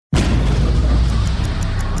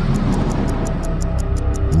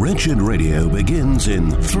Wretched Radio begins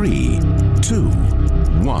in 3, 2,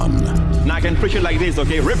 1. Now I can preach it like this,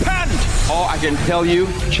 okay? Repent! Or I can tell you,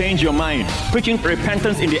 change your mind. Preaching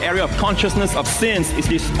repentance in the area of consciousness of sins is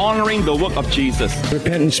dishonoring the work of Jesus.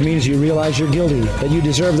 Repentance means you realize you're guilty, that you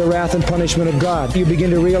deserve the wrath and punishment of God. You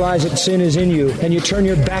begin to realize that sin is in you, and you turn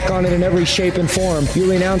your back on it in every shape and form.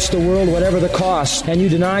 You renounce the world, whatever the cost, and you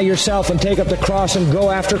deny yourself and take up the cross and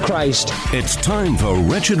go after Christ. It's time for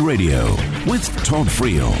Wretched Radio with Todd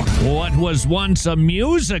Friel. What was once a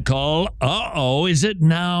musical, is it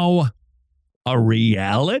now a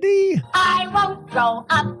reality? I won't grow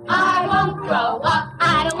up. I won't grow up.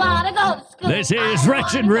 I don't want to go to school. This is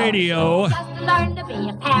Wretched Radio. Just to learn to be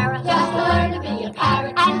a parrot. Just to learn to be a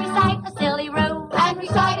parrot. And recite a silly rule. And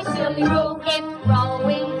recite a silly rule. If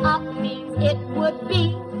growing up means it would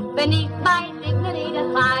be beneath my dignity to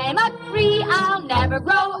climb a tree, I'll never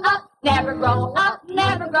grow up. Never grow up.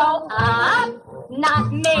 Never grow up.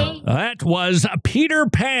 Not me. That was Peter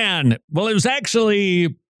Pan. Well, it was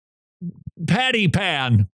actually Patty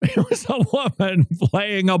Pan. It was a woman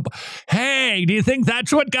playing a... Hey, do you think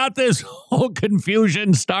that's what got this whole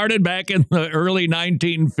confusion started back in the early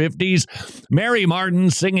 1950s? Mary Martin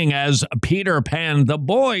singing as Peter Pan, the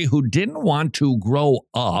boy who didn't want to grow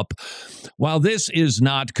up. While this is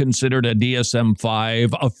not considered a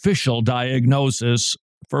DSM-5 official diagnosis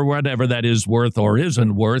for whatever that is worth or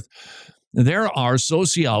isn't worth, there are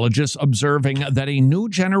sociologists observing that a new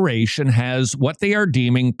generation has what they are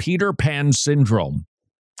deeming Peter Pan syndrome.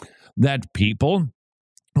 That people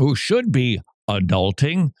who should be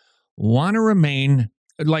adulting want to remain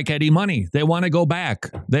like Eddie Money. They want to go back.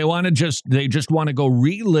 They just want to go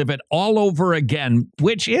relive it all over again,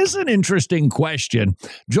 which is an interesting question.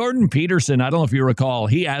 Jordan Peterson, I don't know if you recall,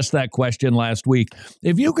 he asked that question last week.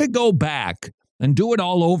 If you could go back and do it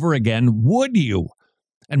all over again, would you?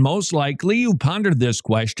 And most likely you pondered this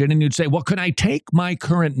question and you'd say, well, could I take my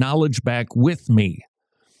current knowledge back with me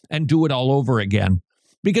and do it all over again?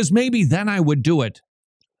 Because maybe then I would do it.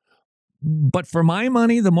 But for my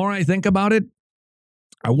money, the more I think about it,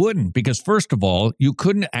 I wouldn't. Because first of all, you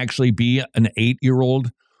couldn't actually be an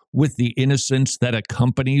 8-year-old with the innocence that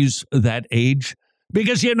accompanies that age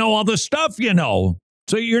because you know all the stuff you know.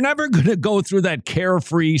 So you're never going to go through that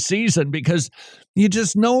carefree season because you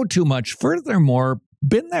just know too much. Furthermore,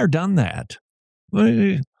 been there, done that.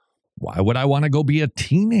 Why would I want to go be a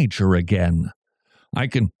teenager again? I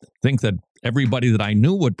can think that everybody that I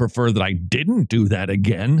knew would prefer that I didn't do that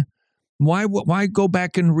again. Why go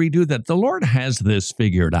back and redo that? The Lord has this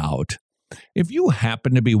figured out. If you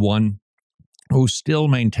happen to be one who still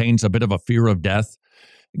maintains a bit of a fear of death,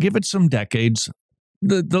 give it some decades.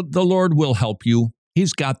 The Lord will help you.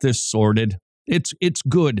 He's got this sorted. It's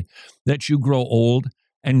good that you grow old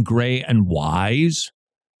and gray and wise,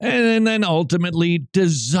 and then ultimately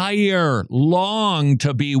long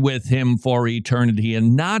to be with him for eternity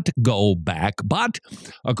and not go back. But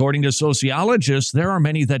according to sociologists, there are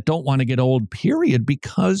many that don't want to get old, period,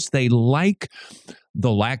 because they like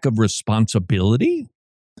the lack of responsibility.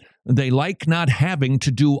 They like not having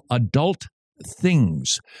to do adult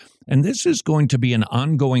things. And this is going to be an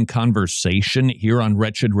ongoing conversation here on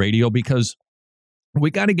Wretched Radio because we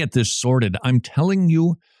got to get this sorted. I'm telling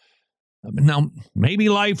you. Now, maybe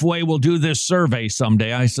Lifeway will do this survey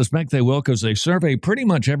someday. I suspect they will because they survey pretty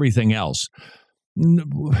much everything else.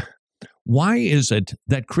 Why is it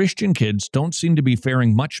that Christian kids don't seem to be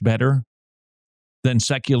faring much better than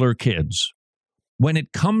secular kids when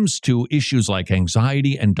it comes to issues like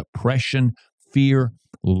anxiety and depression, fear,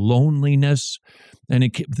 loneliness? And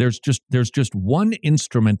there's just one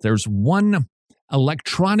instrument, there's one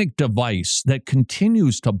electronic device that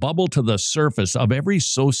continues to bubble to the surface of every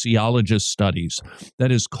sociologist's studies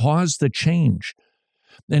that has caused the change.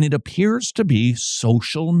 And it appears to be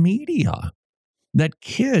social media. That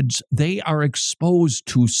kids, they are exposed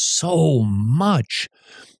to so much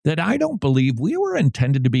that I don't believe we were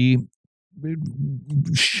intended to be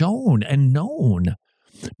shown and known,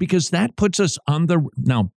 because that puts us on the...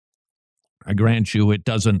 Now, I grant you it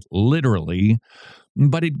doesn't literally,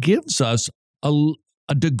 but it gives us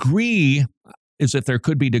a degree, as if there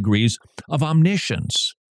could be degrees, of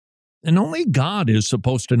omniscience. And only God is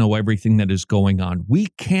supposed to know everything that is going on. We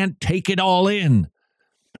can't take it all in.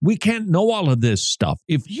 We can't know all of this stuff.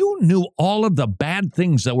 If you knew all of the bad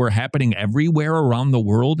things that were happening everywhere around the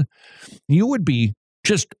world, you would be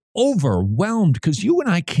just overwhelmed because you and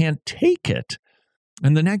I can't take it.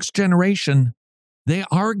 And the next generation, they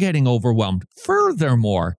are getting overwhelmed.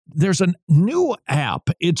 Furthermore, there's a new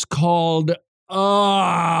app. It's called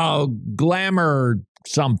Glamour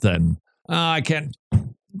something. I can't.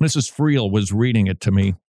 Mrs. Friel was reading it to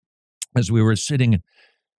me as we were sitting.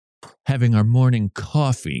 having our morning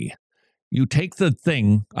coffee. You take the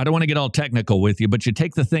thing, I don't want to get all technical with you, but you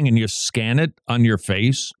take the thing and you scan it on your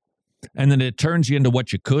face, and then it turns you into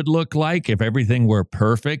what you could look like if everything were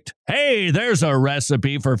perfect. Hey, there's a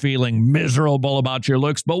recipe for feeling miserable about your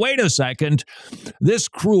looks. But wait a second, this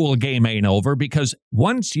cruel game ain't over, because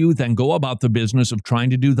once you then go about the business of trying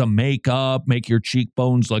to do the makeup, make your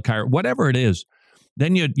cheekbones look higher, whatever it is,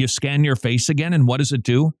 then you scan your face again, and what does it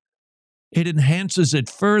do? It enhances it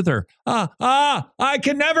further. I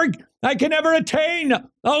can never attain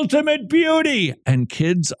ultimate beauty. And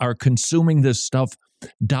kids are consuming this stuff,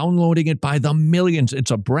 downloading it by the millions.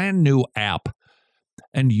 It's a brand new app.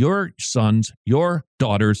 And your sons, your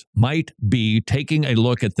daughters might be taking a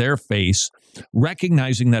look at their face,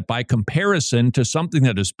 recognizing that by comparison to something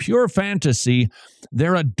that is pure fantasy,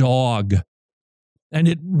 they're a dog. And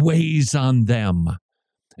it weighs on them.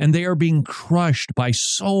 And they are being crushed by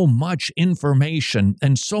so much information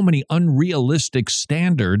and so many unrealistic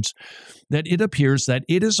standards that it appears that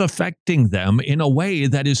it is affecting them in a way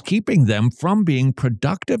that is keeping them from being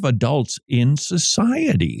productive adults in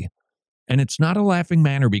society. And it's not a laughing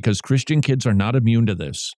matter, because Christian kids are not immune to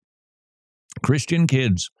this. Christian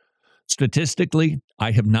kids, statistically,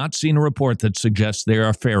 I have not seen a report that suggests they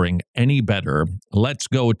are faring any better. Let's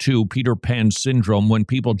go to Peter Pan syndrome when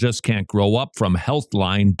people just can't grow up from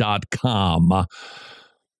Healthline.com.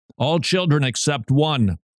 All children except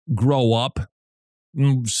one grow up,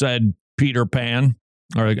 said Peter Pan.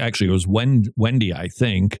 Or actually, it was Wendy, I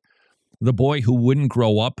think. The boy who wouldn't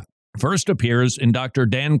grow up first appears in Dr.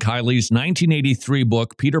 Dan Kiley's 1983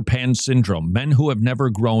 book, Peter Pan Syndrome, Men Who Have Never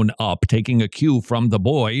Grown Up, taking a cue from the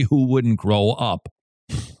boy who wouldn't grow up.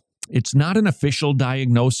 It's not an official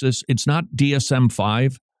diagnosis. It's not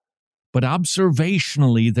DSM-5. But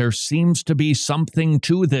observationally, there seems to be something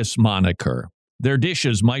to this moniker. Their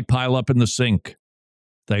dishes might pile up in the sink.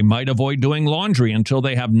 They might avoid doing laundry until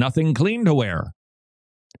they have nothing clean to wear.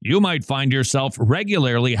 You might find yourself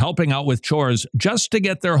regularly helping out with chores just to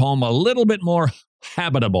get their home a little bit more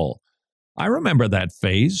habitable. I remember that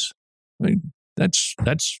phase. I mean, that's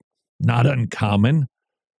not uncommon.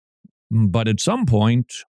 But at some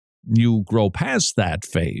point, you grow past that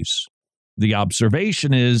phase. The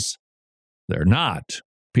observation is they're not.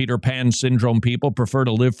 Peter Pan syndrome people prefer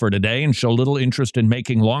to live for today and show little interest in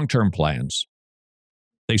making long-term plans.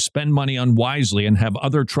 They spend money unwisely and have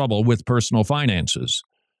other trouble with personal finances.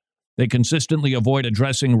 They consistently avoid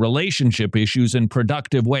addressing relationship issues in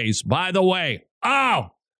productive ways. By the way,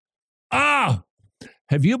 have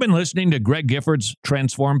you been listening to Greg Gifford's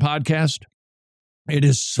Transform podcast? It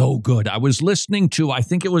is so good. I was listening to, I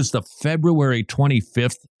think it was the February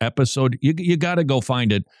 25th episode. You got to go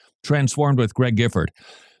find it. Transformed with Greg Gifford.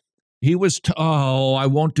 He was, I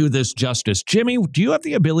won't do this justice. Jimmy, do you have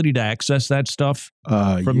the ability to access that stuff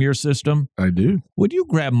from your system? I do. Would you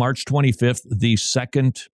grab March 25th, the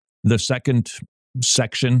second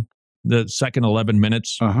section, the second 11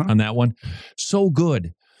 minutes on that one? So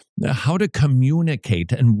good. How to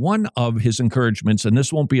communicate. And one of his encouragements, and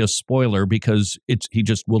this won't be a spoiler because he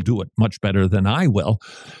just will do it much better than I will.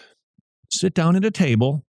 Sit down at a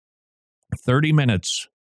table, 30 minutes,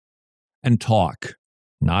 and talk.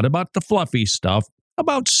 Not about the fluffy stuff,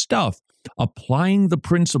 about stuff. Applying the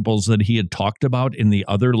principles that he had talked about in the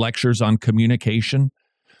other lectures on communication.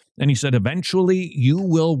 And he said, eventually you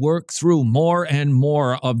will work through more and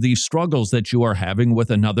more of these struggles that you are having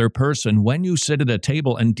with another person when you sit at a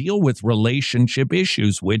table and deal with relationship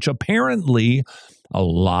issues, which apparently a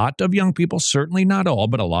lot of young people, certainly not all,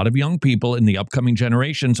 but a lot of young people in the upcoming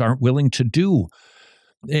generations aren't willing to do.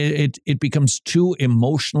 It becomes too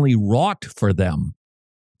emotionally wrought for them.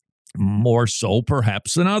 More so,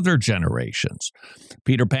 perhaps, than other generations.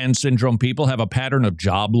 Peter Pan syndrome people have a pattern of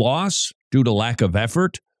job loss due to lack of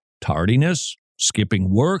effort, tardiness,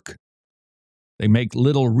 skipping work. They make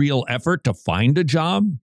little real effort to find a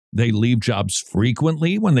job. They leave jobs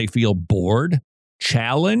frequently when they feel bored,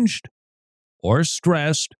 challenged, or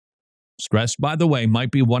stressed. Stressed, by the way,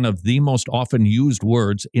 might be one of the most often used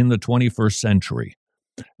words in the 21st century.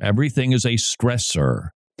 Everything is a stressor.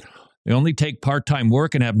 They only take part-time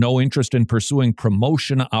work and have no interest in pursuing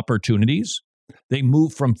promotion opportunities. They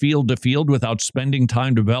move from field to field without spending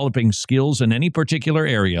time developing skills in any particular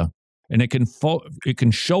area. And it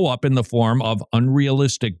can show up in the form of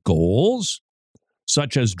unrealistic goals,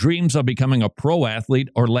 such as dreams of becoming a pro athlete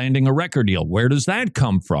or landing a record deal. Where does that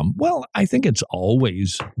come from? Well, I think it's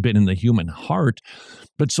always been in the human heart,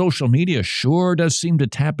 but social media sure does seem to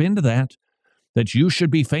tap into that. That you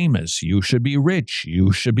should be famous, you should be rich,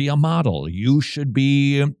 you should be a model, you should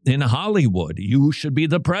be in Hollywood, you should be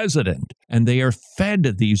the president. And they are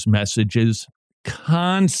fed these messages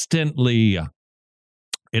constantly.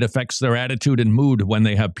 It affects their attitude and mood when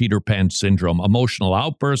they have Peter Pan syndrome. Emotional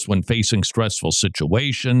outbursts when facing stressful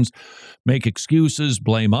situations, make excuses,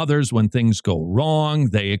 blame others when things go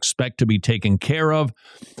wrong. They expect to be taken care of.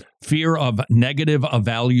 Fear of negative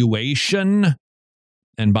evaluation.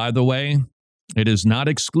 And by the way, it is not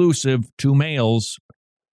exclusive to males.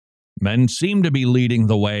 Men seem to be leading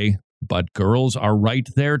the way, but girls are right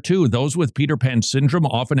there too. Those with Peter Pan syndrome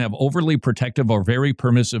often have overly protective or very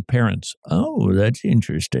permissive parents. Oh, that's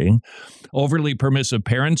interesting. Overly permissive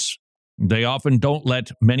parents, they often don't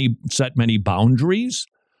set many boundaries.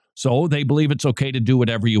 So they believe it's okay to do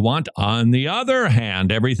whatever you want. On the other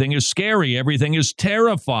hand, everything is scary. Everything is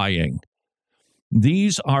terrifying.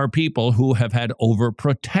 These are people who have had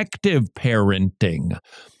overprotective parenting.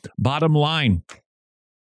 Bottom line,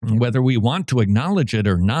 whether we want to acknowledge it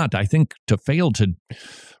or not, I think to fail to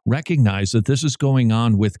recognize that this is going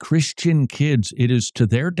on with Christian kids, it is to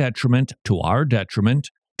their detriment, to our detriment,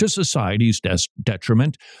 to society's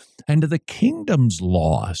detriment, and to the kingdom's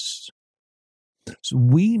loss. So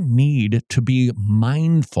we need to be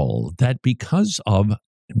mindful that because of,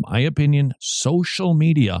 in my opinion, social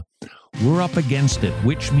media, we're up against it,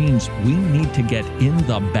 which means we need to get in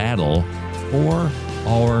the battle for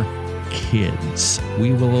our kids.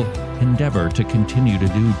 We will endeavor to continue to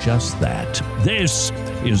do just that. This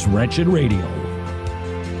is Wretched Radio.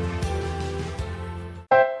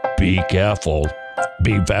 Be careful.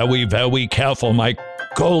 Be very, very careful, my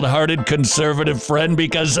cold-hearted conservative friend,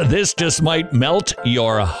 because this just might melt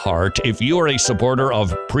your heart. If you are a supporter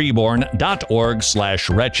of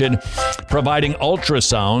preborn.org/wretched, providing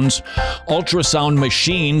ultrasounds, ultrasound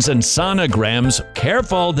machines, and sonograms,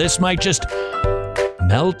 careful, this might just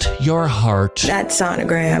melt your heart. That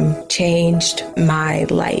sonogram changed my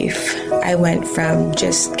life. I went from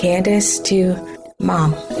just Candace to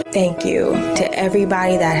Mom. Thank you to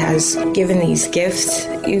everybody that has given these gifts.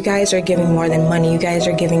 You guys are giving more than money. You guys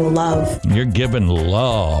are giving love. You're giving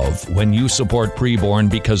love when you support Preborn,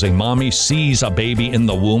 because a mommy sees a baby in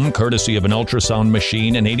the womb courtesy of an ultrasound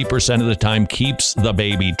machine, and 80% of the time keeps the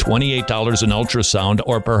baby. $28 an ultrasound,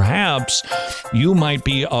 or perhaps you might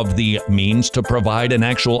be of the means to provide an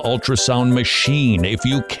actual ultrasound machine if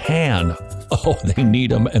you can. Oh, they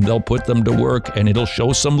need them, and they'll put them to work, and it'll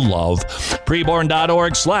show some love.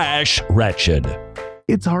 Preborn.org/wretched.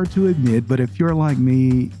 It's hard to admit, but if you're like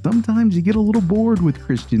me, sometimes you get a little bored with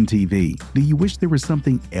Christian TV. Do you wish there was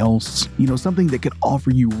something else? Something that could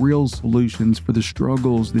offer you real solutions for the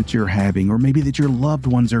struggles that you're having, or maybe that your loved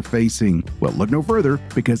ones are facing? Well, look no further,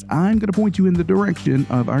 because I'm going to point you in the direction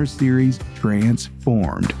of our series,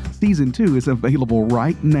 Transformed. Season 2 is available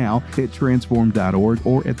right now at transformed.org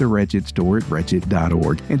or at the Wretched store at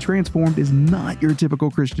wretched.org. And Transformed is not your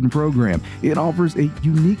typical Christian program. It offers a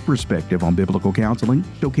unique perspective on biblical counseling,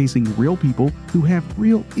 showcasing real people who have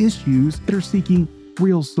real issues that are seeking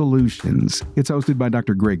real solutions. It's hosted by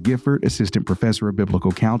Dr. Greg Gifford, Assistant Professor of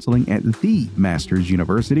Biblical Counseling at the Masters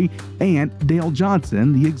University, and Dale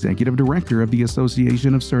Johnson, the Executive Director of the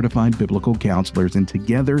Association of Certified Biblical Counselors. And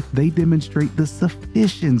together, they demonstrate the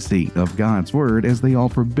sufficiency of God's Word as they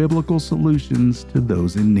offer biblical solutions to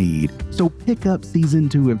those in need. So pick up Season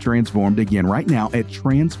 2 of Transformed again right now at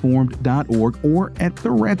transformed.org or at the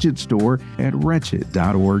Wretched store at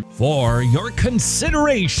wretched.org. For your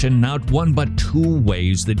consideration, not one but two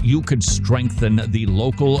ways that you could strengthen the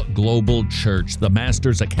local global church, the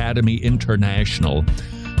Masters Academy International,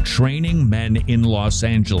 training men in Los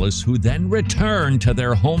Angeles who then return to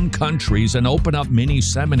their home countries and open up mini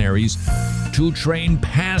seminaries to train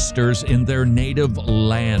pastors in their native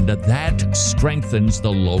land. That strengthens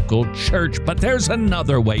the local church. But there's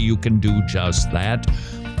another way you can do just that.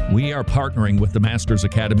 We are partnering with the Masters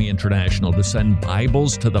Academy International to send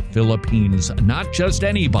Bibles to the Philippines. Not just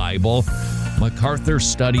any Bible, MacArthur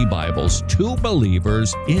Study Bibles to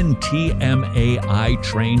believers in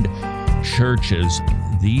TMAI-trained churches.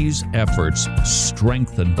 These efforts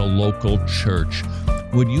strengthen the local church.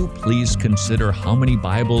 Would you please consider how many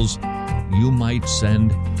Bibles you might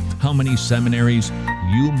send, how many seminaries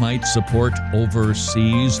you might support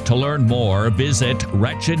overseas? To learn more, visit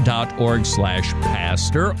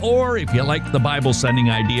wretched.org/pastor, or if you like the Bible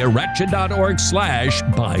sending idea,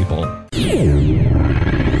 wretched.org/Bible.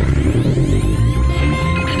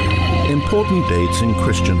 Important dates in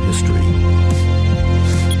Christian history.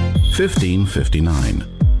 1559.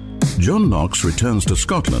 John Knox returns to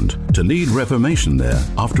Scotland to lead Reformation there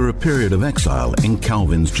after a period of exile in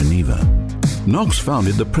Calvin's Geneva. Knox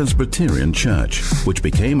founded the Presbyterian Church, which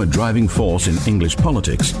became a driving force in English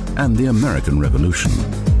politics and the American Revolution.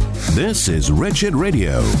 This is Wretched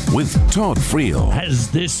Radio with Todd Friel. Has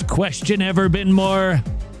this question ever been more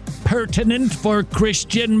pertinent for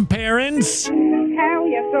Christian parents? How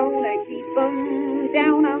you gonna keep them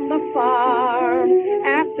down on the farm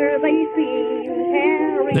after they seen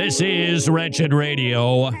Harry? This is Wretched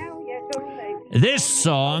Radio. This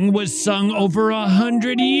song was sung over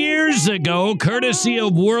 100 years ago, courtesy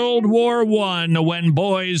of World War I, when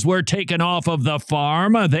boys were taken off of the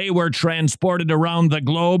farm. They were transported around the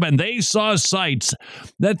globe, and they saw sights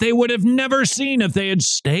that they would have never seen if they had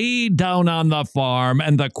stayed down on the farm.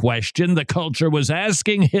 And the question the culture was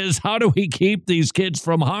asking is, how do we keep these kids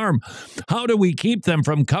from harm? How do we keep them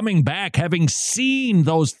from coming back, having seen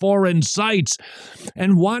those foreign sights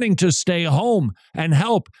and wanting to stay home and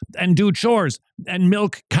help and do chores and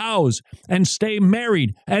milk cows and stay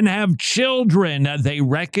married and have children? They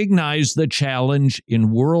recognized the challenge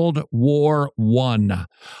in World War I.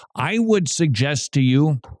 I would suggest to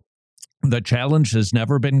you the challenge has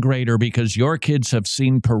never been greater, because your kids have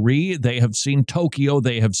seen Paris, they have seen Tokyo,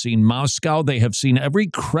 they have seen Moscow, they have seen every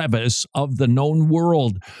crevice of the known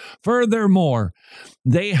world. Furthermore,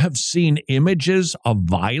 they have seen images of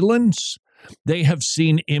violence. They have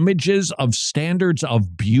seen images of standards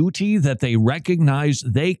of beauty that they recognize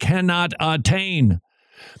they cannot attain.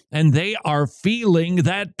 And they are feeling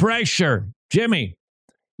that pressure. Jimmy,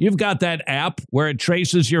 you've got that app where it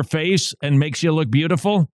traces your face and makes you look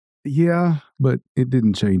beautiful? Yeah, but it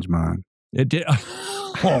didn't change mine. It did.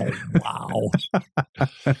 Oh, wow.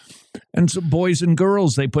 And so boys and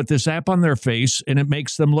girls, they put this app on their face and it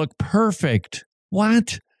makes them look perfect.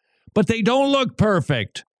 What? But they don't look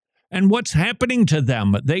perfect. And what's happening to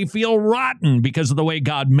them? They feel rotten because of the way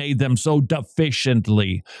God made them so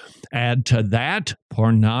deficiently. Add to that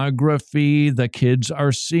pornography. The kids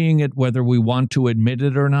are seeing it, whether we want to admit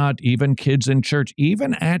it or not. Even kids in church,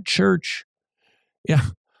 even at church. Yeah.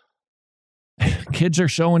 Kids are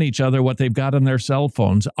showing each other what they've got on their cell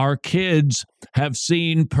phones. Our kids have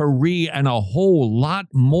seen Paris and a whole lot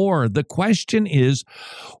more. The question is,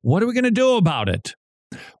 what are we going to do about it?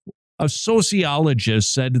 A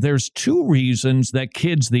sociologist said there's two reasons that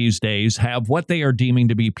kids these days have what they are deeming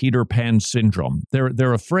to be Peter Pan syndrome.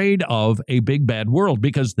 They're afraid of a big bad world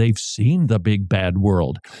because they've seen the big bad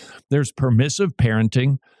world. There's permissive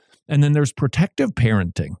parenting, and then there's protective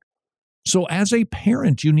parenting. So as a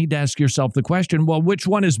parent, you need to ask yourself the question, well, which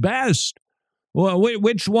one is best? Well,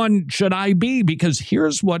 which one should I be? Because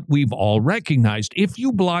here's what we've all recognized. If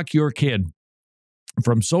you block your kid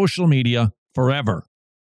from social media forever,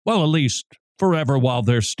 well, at least forever while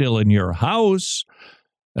they're still in your house,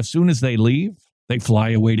 as soon as they leave, they fly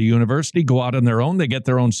away to university, go out on their own, they get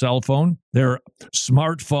their own cell phone, their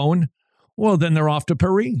smartphone, well, then they're off to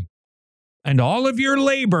Paris. And all of your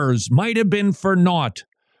labors might have been for naught.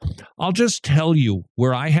 I'll just tell you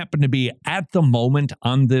where I happen to be at the moment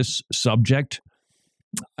on this subject,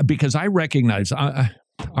 because I recognize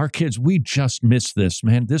our kids, we just missed this,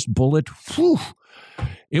 man. This bullet, whew,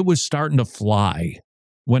 it was starting to fly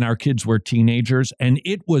when our kids were teenagers, and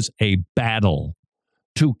it was a battle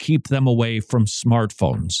to keep them away from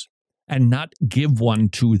smartphones and not give one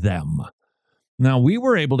to them. Now, we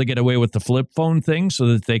were able to get away with the flip phone thing so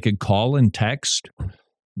that they could call and text.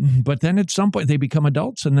 But then at some point they become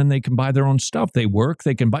adults, and then they can buy their own stuff. They work,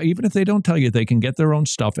 they can buy, even if they don't tell you, they can get their own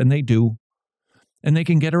stuff, and they do. And they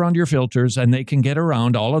can get around your filters, and they can get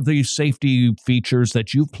around all of these safety features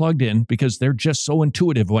that you've plugged in, because they're just so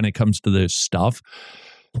intuitive when it comes to this stuff.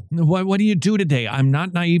 What do you do today? I'm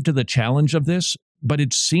not naive to the challenge of this, but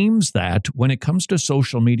it seems that when it comes to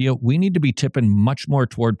social media, we need to be tipping much more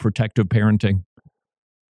toward protective parenting.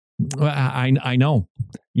 I know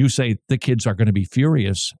you say the kids are going to be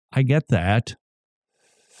furious. I get that.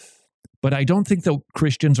 But I don't think that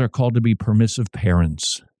Christians are called to be permissive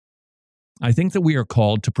parents. I think that we are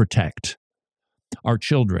called to protect our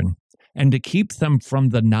children and to keep them from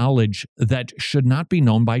the knowledge that should not be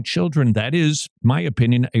known by children. That is, my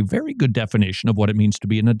opinion, a very good definition of what it means to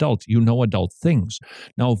be an adult. You know adult things.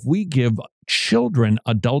 Now, if we give children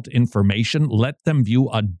adult information, let them view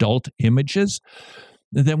adult images,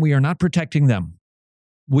 then we are not protecting them.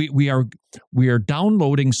 We are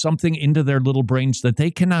downloading something into their little brains that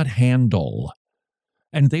they cannot handle.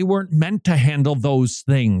 And they weren't meant to handle those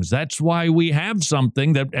things. That's why we have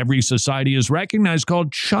something that every society has recognized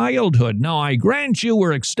called childhood. Now, I grant you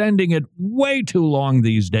we're extending it way too long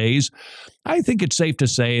these days. I think it's safe to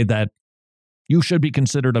say that you should be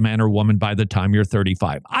considered a man or woman by the time you're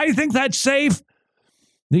 35. I think that's safe.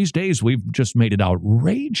 These days, we've just made it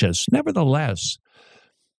outrageous. Nevertheless,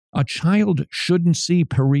 a child shouldn't see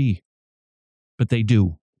Paris, but they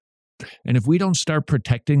do. And if we don't start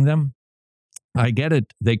protecting them, I get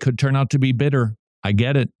it. They could turn out to be bitter. I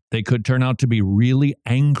get it. They could turn out to be really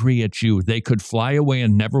angry at you. They could fly away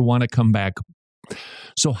and never want to come back.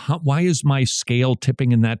 So why is my scale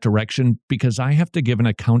tipping in that direction? Because I have to give an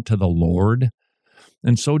account to the Lord,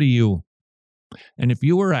 and so do you. And if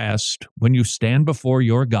you were asked when you stand before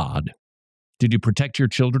your God, did you protect your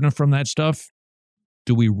children from that stuff?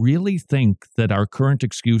 Do we really think that our current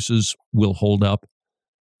excuses will hold up?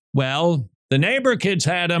 Well, the neighbor kids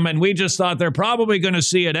had them, and we just thought they're probably going to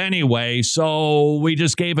see it anyway, so we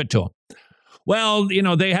just gave it to them. Well,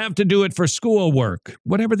 they have to do it for schoolwork.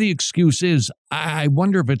 Whatever the excuse is, I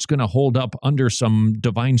wonder if it's going to hold up under some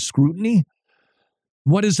divine scrutiny.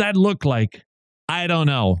 What does that look like? I don't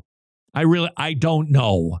know. I don't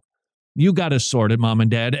know. You got to sort it, Mom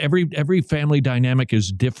and Dad. Every family dynamic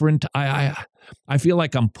is different. I feel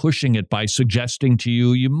like I'm pushing it by suggesting to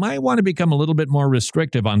you, you might want to become a little bit more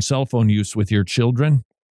restrictive on cell phone use with your children.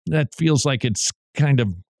 That feels like it's kind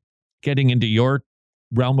of getting into your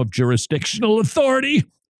realm of jurisdictional authority,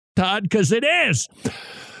 Todd, because it is.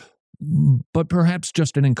 But perhaps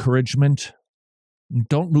just an encouragement.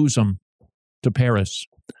 Don't lose them to Paris.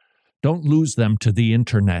 Don't lose them to the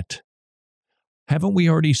internet. Haven't we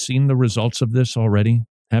already seen the results of this already?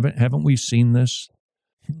 Haven't we seen this?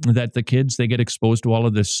 That the kids, they get exposed to all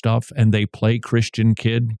of this stuff and they play Christian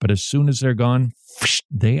kid, but as soon as they're gone,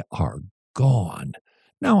 they are gone.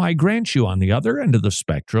 Now, I grant you on the other end of the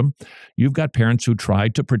spectrum, you've got parents who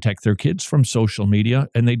tried to protect their kids from social media,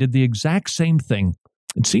 and they did the exact same thing.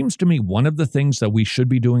 It seems to me one of the things that we should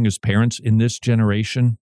be doing as parents in this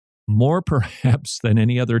generation, more perhaps than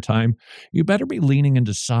any other time, you better be leaning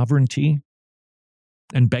into sovereignty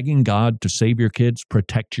and begging God to save your kids,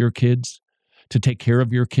 protect your kids, to take care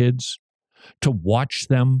of your kids, to watch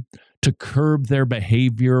them, to curb their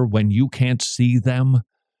behavior when you can't see them.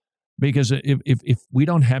 Because if we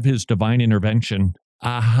don't have his divine intervention,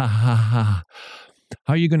 how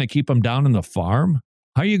are you going to keep them down in the farm?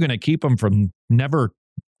 How are you going to keep them from never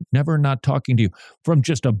not talking to you, from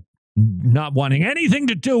just not wanting anything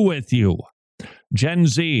to do with you? Gen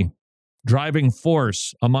Z, driving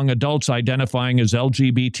force among adults identifying as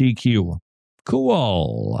LGBTQ.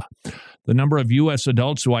 Cool. The number of U.S.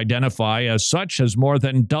 adults who identify as such has more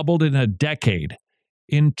than doubled in a decade.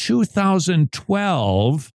 In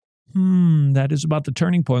 2012, that is about the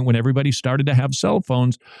turning point when everybody started to have cell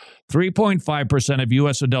phones. 3.5% of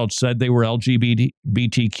U.S. adults said they were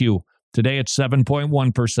LGBTQ. Today, it's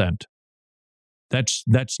 7.1%.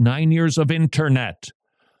 That's 9 years of internet.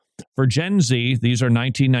 For Gen Z, these are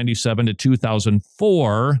 1997 to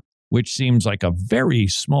 2004, which seems like a very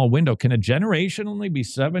small window. Can a generation only be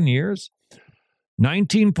 7 years?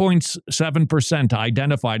 19.7%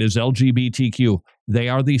 identified as LGBTQ. They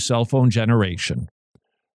are the cell phone generation.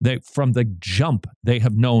 From the jump, they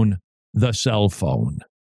have known the cell phone.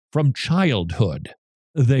 From childhood,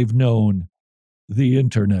 they've known the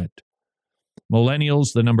internet.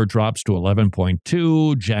 Millennials, the number drops to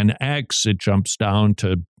 11.2. Gen X, it jumps down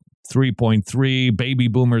to 3.3. Baby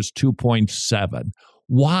boomers, 2.7.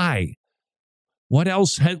 Why? What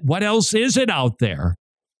else is it out there?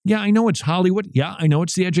 Yeah, I know it's Hollywood. Yeah, I know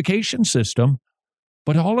it's the education system.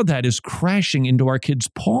 But all of that is crashing into our kids'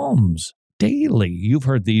 palms daily. You've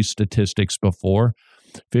heard these statistics before.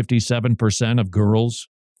 57% of girls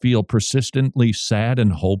feel persistently sad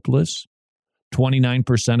and hopeless.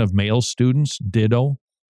 29% of male students, ditto.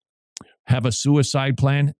 Have a suicide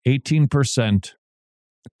plan, 18%.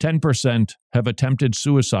 10% have attempted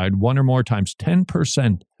suicide one or more times.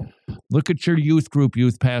 10%. Look at your youth group,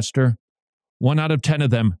 youth pastor. 1 out of 10 of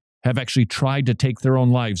them have actually tried to take their own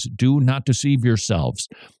lives. Do not deceive yourselves.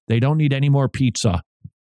 They don't need any more pizza.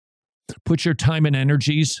 Put your time and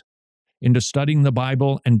energies into studying the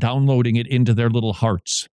Bible and downloading it into their little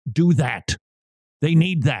hearts. Do that. They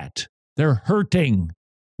need that. They're hurting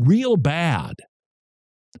real bad.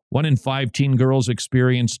 1 in 5 teen girls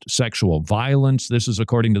experienced sexual violence. This is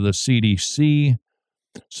according to the CDC.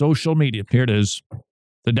 Social media. Here it is.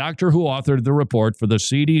 The doctor who authored the report for the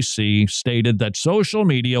CDC stated that social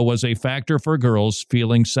media was a factor for girls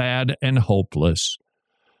feeling sad and hopeless.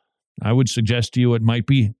 I would suggest to you it might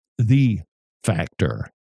be the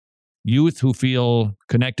factor. Youth who feel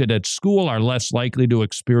connected at school are less likely to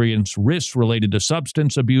experience risks related to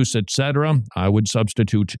substance abuse, etc. I would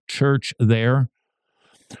substitute church there.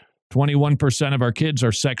 21% of our kids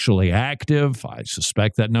are sexually active. I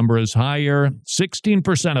suspect that number is higher.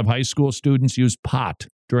 16% of high school students use pot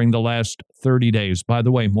during the last 30 days. By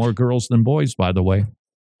the way, more girls than boys, by the way.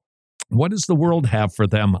 What does the world have for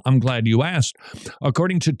them? I'm glad you asked.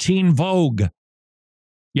 According to Teen Vogue.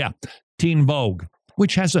 Yeah, Teen Vogue,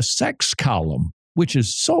 which has a sex column, which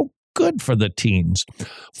is so good for the teens.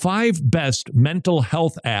 5 best mental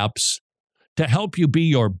health apps to help you be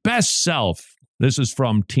your best self. This is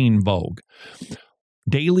from Teen Vogue.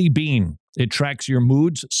 Daily Bean. It tracks your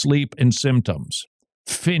moods, sleep, and symptoms.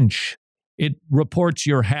 Finch. It reports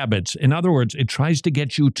your habits. In other words, it tries to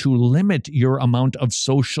get you to limit your amount of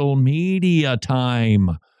social media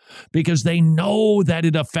time because they know that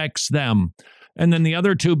it affects them. And then the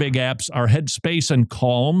other 2 big apps are Headspace and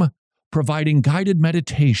Calm, providing guided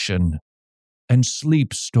meditation and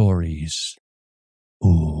sleep stories.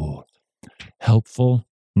 Ooh, helpful?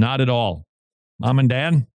 Not at all. Mom and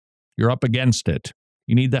Dad, you're up against it.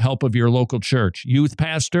 You need the help of your local church. Youth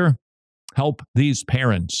pastor, help these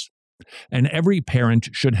parents. And every parent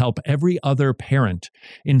should help every other parent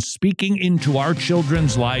in speaking into our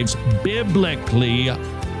children's lives biblically,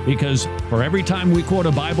 because for every time we quote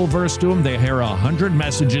a Bible verse to them, they hear 100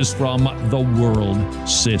 messages from the world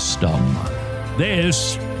system.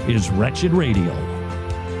 This is Wretched Radio.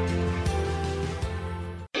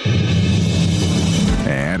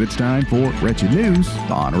 And it's time for Wretched News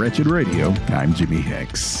on Wretched Radio. I'm Jimmy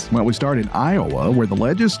Hicks. Well, we start in Iowa, where the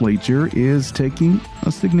legislature is taking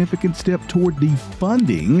a significant step toward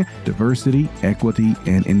defunding diversity, equity,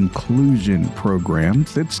 and inclusion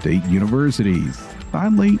programs at state universities.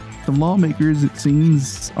 Finally, the lawmakers, it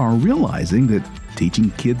seems, are realizing that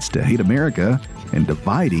teaching kids to hate America and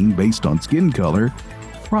dividing based on skin color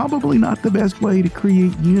probably not the best way to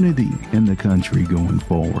create unity in the country going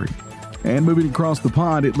forward. And moving across the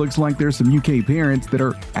pond, it looks like there's some UK parents that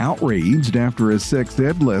are outraged after a sex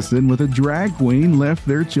ed lesson with a drag queen left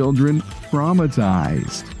their children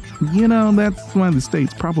traumatized. You know, that's why the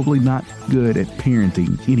state's probably not good at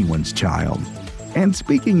parenting anyone's child. And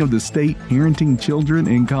speaking of the state parenting children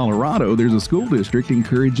in Colorado, there's a school district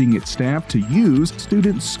encouraging its staff to use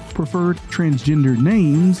students' preferred transgender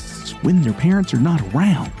names when their parents are not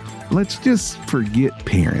around. Let's just forget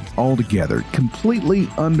parents altogether, completely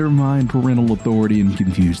undermine parental authority and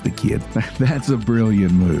confuse the kid. That's a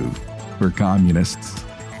brilliant move for communists.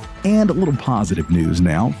 And a little positive news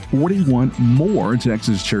now. 41 more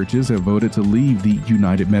Texas churches have voted to leave the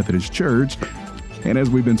United Methodist Church. And as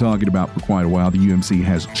we've been talking about for quite a while, the UMC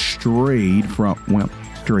has strayed from, well,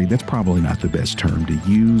 strayed, that's probably not the best term to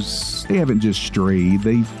use. They haven't just strayed,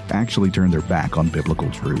 they've actually turned their back on biblical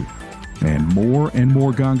truth. And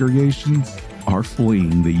more congregations are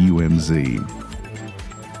fleeing the UMC.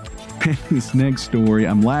 This next story,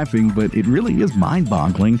 I'm laughing, but it really is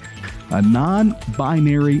mind-boggling. A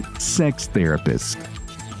non-binary sex therapist.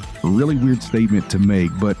 A really weird statement to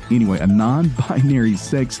make, but anyway, a non-binary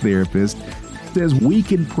sex therapist says we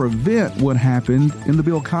can prevent what happened in the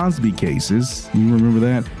Bill Cosby cases. You remember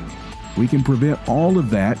that? We can prevent all of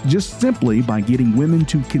that just simply by getting women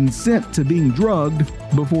to consent to being drugged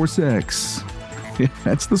before sex.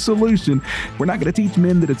 That's the solution. We're not going to teach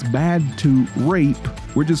men that it's bad to rape.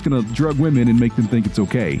 We're just going to drug women and make them think it's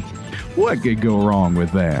okay. What could go wrong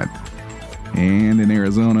with that? And in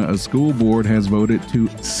Arizona, a school board has voted to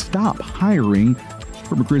stop hiring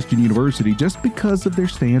from a Christian university just because of their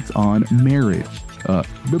stance on marriage.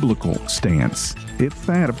 Biblical stance. It's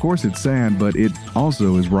sad, of course it's sad, but it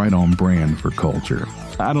also is right on brand for culture.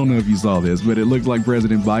 I don't know if you saw this, but it looks like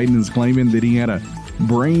President Biden is claiming that he had a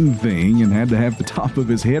brain thing and had to have the top of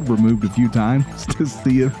his head removed a few times to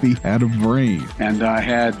see if he had a brain. And I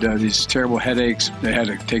had these terrible headaches. They had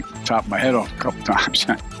to take the top of my head off a couple times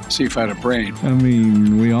to see if I had a brain. I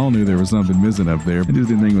mean, we all knew there was something missing up there. I just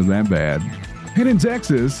didn't think it was that bad. And in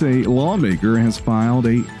Texas, a lawmaker has filed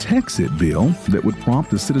a Texit bill that would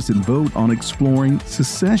prompt a citizen vote on exploring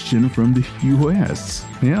secession from the U.S.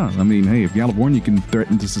 Yeah, I mean, hey, if California can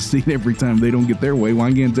threaten to secede every time they don't get their way,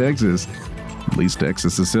 why can't Texas? At least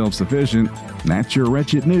Texas is self-sufficient. That's your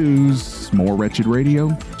Wretched News. More Wretched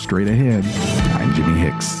Radio, straight ahead. I'm Jimmy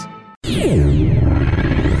Hicks.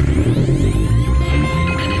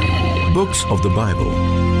 Books of the Bible.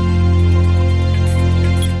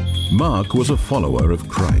 Mark was a follower of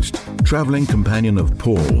Christ, traveling companion of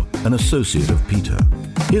Paul, an associate of Peter.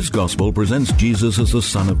 His gospel presents Jesus as the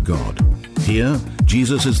Son of God. Here,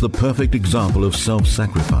 Jesus is the perfect example of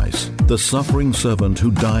self-sacrifice, the suffering servant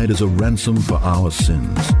who died as a ransom for our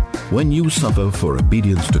sins. When you suffer for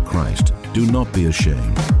obedience to Christ, do not be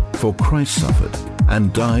ashamed, for Christ suffered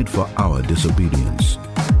and died for our disobedience.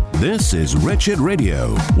 This is Wretched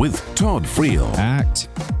Radio with Todd Friel. Act,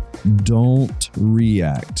 don't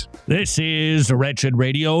react. This is Wretched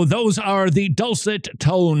Radio. Those are the dulcet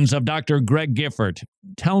tones of Dr. Greg Gifford.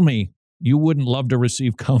 Tell me you wouldn't love to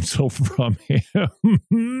receive counsel from him.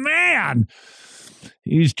 Man!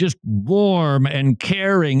 He's just warm and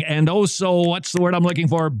caring and also, what's the word I'm looking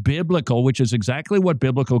for? Biblical, which is exactly what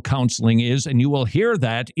biblical counseling is. And you will hear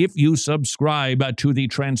that if you subscribe to the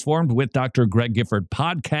Transformed with Dr. Greg Gifford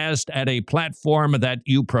podcast at a platform that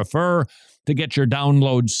you prefer to get your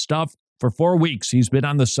download stuff. For 4 weeks, he's been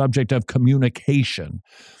on the subject of communication.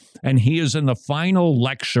 And he is in the final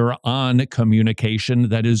lecture on communication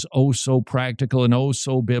that is oh so practical and oh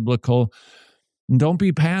so biblical. Don't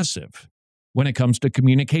be passive when it comes to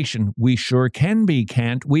communication. We sure can be,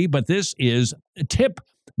 can't we? But this is tip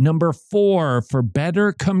number 4 for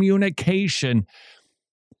better communication.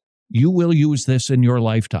 You will use this in your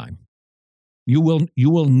lifetime. You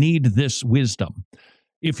will need this wisdom.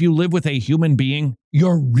 If you live with a human being,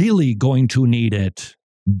 you're really going to need it.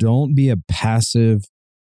 Don't be a passive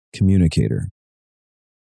communicator.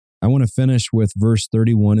 I want to finish with verse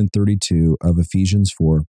 31 and 32 of Ephesians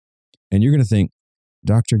 4. And you're going to think,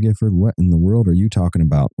 Dr. Gifford, what in the world are you talking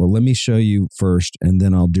about? Well, let me show you first, and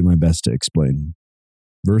then I'll do my best to explain.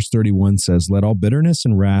 Verse 31 says, "Let all bitterness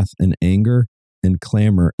and wrath and anger and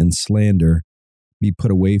clamor and slander be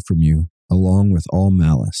put away from you, along with all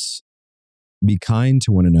malice. Be kind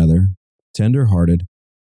to one another, tender-hearted,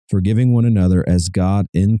 forgiving one another as God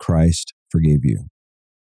in Christ forgave you."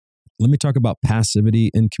 Let me talk about passivity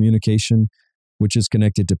in communication, which is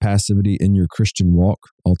connected to passivity in your Christian walk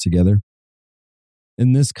altogether.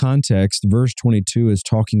 In this context, verse 22 is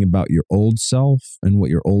talking about your old self and what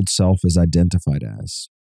your old self is identified as.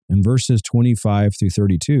 In verses 25 through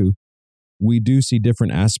 32, we do see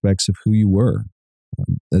different aspects of who you were.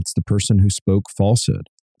 It's the person who spoke falsehood.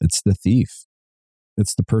 It's the thief.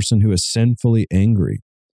 It's the person who is sinfully angry.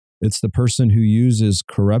 It's the person who uses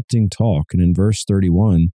corrupting talk. And in verse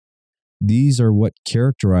 31, these are what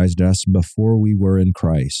characterized us before we were in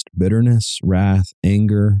Christ: bitterness, wrath,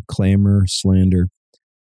 anger, clamor, slander.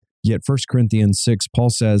 Yet 1 Corinthians 6,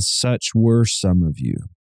 Paul says, such were some of you.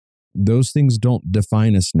 Those things don't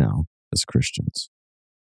define us now as Christians.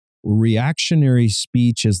 Reactionary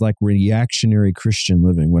speech is like reactionary Christian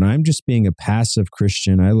living. When I'm just being a passive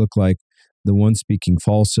Christian, I look like the one speaking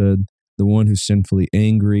falsehood, the one who's sinfully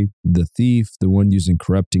angry, the thief, the one using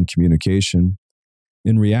corrupting communication.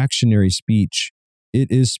 In reactionary speech,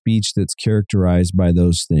 it is speech that's characterized by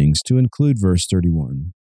those things, to include verse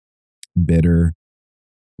 31. Bitter,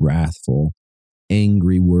 wrathful,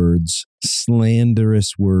 angry words,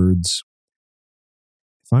 slanderous words.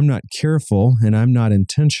 If I'm not careful and I'm not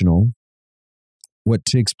intentional, what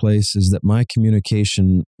takes place is that my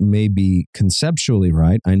communication may be conceptually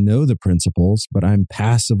right. I know the principles, but I'm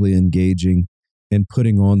passively engaging and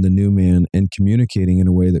putting on the new man and communicating in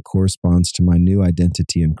a way that corresponds to my new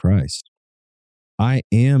identity in Christ. I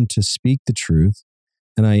am to speak the truth,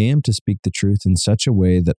 and I am to speak the truth in such a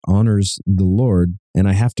way that honors the Lord, and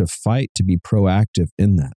I have to fight to be proactive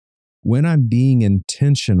in that. When I'm being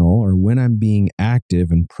intentional or when I'm being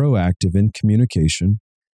active and proactive in communication,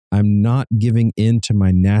 I'm not giving in to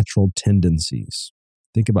my natural tendencies.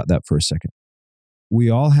 Think about that for a second. We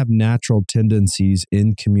all have natural tendencies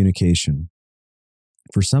in communication.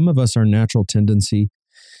 For some of us, our natural tendency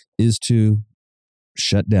is to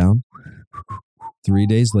shut down. 3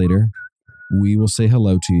 days later, we will say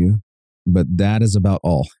hello to you, but that is about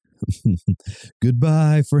all.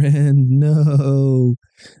 Goodbye, friend. No.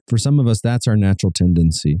 For some of us, that's our natural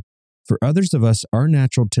tendency. For others of us, our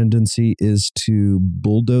natural tendency is to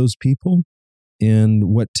bulldoze people. And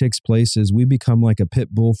what takes place is we become like a pit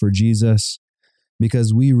bull for Jesus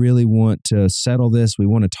because we really want to settle this. We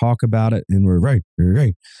want to talk about it. And we're right.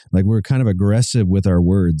 Like we're kind of aggressive with our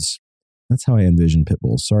words. That's how I envision pit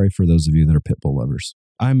bulls. Sorry for those of you that are pit bull lovers.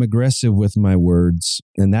 I'm aggressive with my words,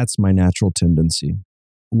 and that's my natural tendency.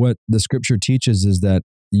 What the scripture teaches is that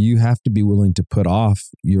you have to be willing to put off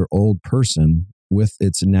your old person with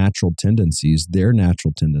its natural tendencies, their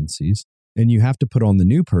natural tendencies, and you have to put on the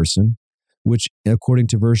new person, which, according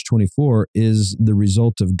to verse 24, is the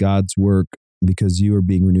result of God's work because you are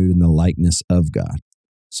being renewed in the likeness of God.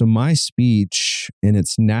 So my speech and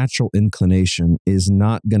its natural inclination is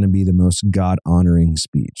not going to be the most God-honoring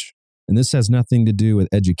speech. And this has nothing to do with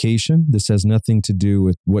education. This has nothing to do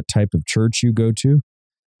with what type of church you go to.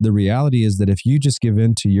 The reality is that if you just give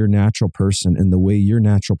in to your natural person and the way your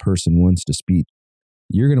natural person wants to speak,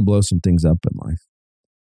 you're going to blow some things up in life.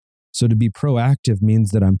 So to be proactive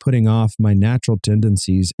means that I'm putting off my natural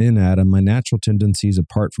tendencies in Adam, my natural tendencies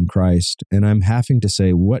apart from Christ, and I'm having to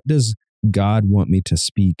say, what does God want me to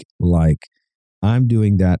speak like? I'm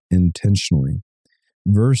doing that intentionally.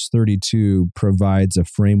 Verse 32 provides a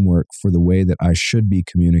framework for the way that I should be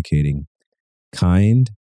communicating.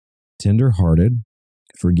 Kind, tender-hearted,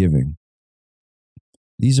 forgiving.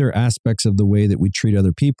 These are aspects of the way that we treat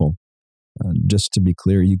other people. Just to be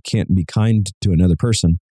clear, you can't be kind to another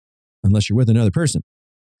person unless you're with another person.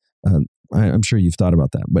 I'm sure you've thought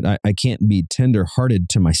about that, but I can't be tender-hearted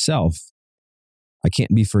to myself. I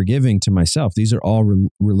can't be forgiving to myself. These are all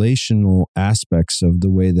relational aspects of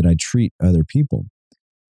the way that I treat other people.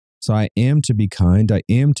 So I am to be kind, I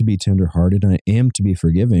am to be tender-hearted, I am to be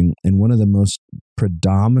forgiving. And one of the most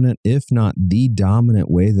predominant, if not the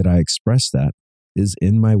dominant way that I express that is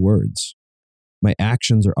in my words. My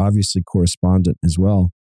actions are obviously correspondent as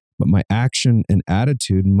well, but my action and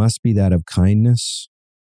attitude must be that of kindness,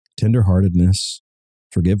 tenderheartedness,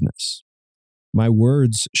 forgiveness. My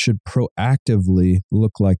words should proactively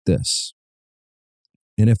look like this.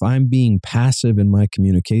 And if I'm being passive in my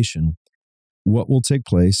communication, what will take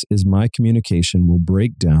place is my communication will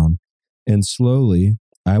break down, and slowly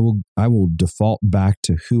I will default back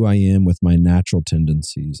to who I am with my natural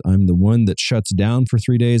tendencies. I'm the one that shuts down for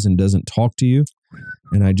 3 days and doesn't talk to you.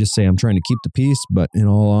 And I just say, I'm trying to keep the peace, but in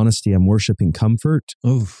all honesty, I'm worshiping comfort.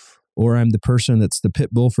 Oof. Or I'm the person that's the pit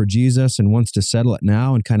bull for Jesus and wants to settle it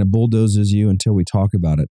now and kind of bulldozes you until we talk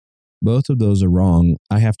about it. Both of those are wrong.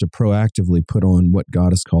 I have to proactively put on what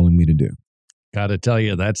God is calling me to do. Got to tell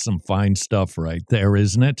you, that's some fine stuff right there,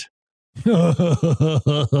 isn't it?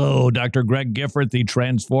 Dr. Greg Gifford, the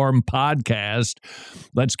Transform Podcast.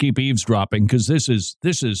 Let's keep eavesdropping because this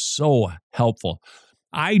is so helpful.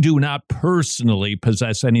 I do not personally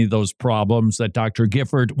possess any of those problems that Dr.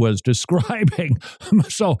 Gifford was describing.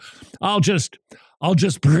 So I'll just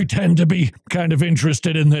pretend to be kind of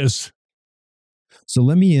interested in this. So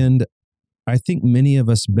let me end. I think many of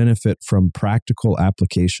us benefit from practical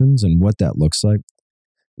applications and what that looks like.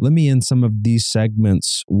 Let me end some of these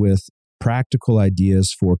segments with practical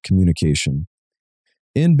ideas for communication.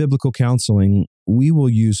 In biblical counseling, we will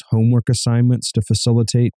use homework assignments to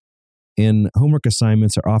facilitate. And homework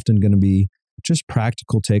assignments are often going to be just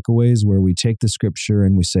practical takeaways where we take the scripture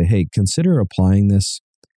and we say, hey, consider applying this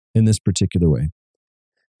in this particular way.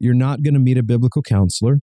 You're not going to meet a biblical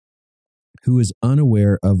counselor who is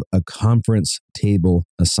unaware of a conference table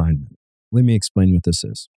assignment. Let me explain what this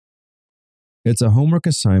is. It's a homework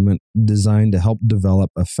assignment designed to help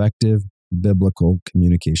develop effective biblical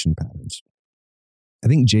communication patterns. I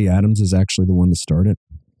think Jay Adams is actually the one to start it.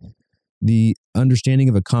 The understanding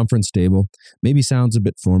of a conference table maybe sounds a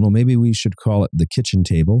bit formal. Maybe we should call it the kitchen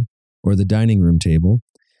table or the dining room table.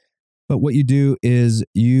 But what you do is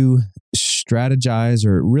you strategize,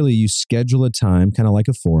 or really you schedule a time, kind of like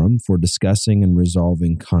a forum, for discussing and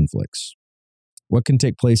resolving conflicts. What can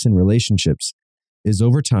take place in relationships is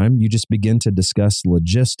over time, you just begin to discuss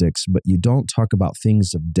logistics, but you don't talk about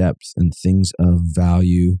things of depth and things of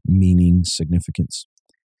value, meaning, significance.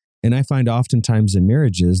 And I find oftentimes in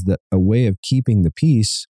marriages that a way of keeping the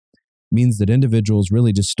peace means that individuals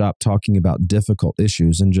really just stop talking about difficult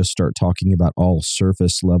issues and just start talking about all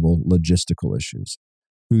surface level logistical issues.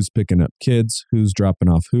 Who's picking up kids? Who's dropping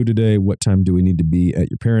off who today? What time do we need to be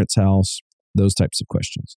at your parents' house? Those types of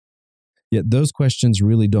questions. Yet those questions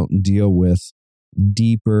really don't deal with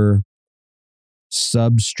deeper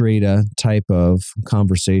substrata type of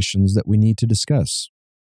conversations that we need to discuss.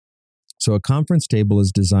 So a conference table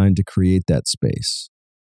is designed to create that space.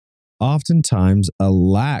 Oftentimes, a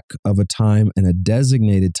lack of a time and a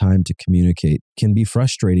designated time to communicate can be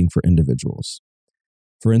frustrating for individuals.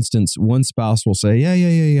 For instance, one spouse will say,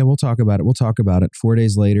 yeah, we'll talk about it. 4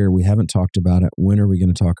 days later, we haven't talked about it. When are we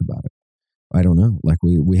going to talk about it? I don't know. Like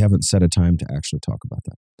we haven't set a time to actually talk about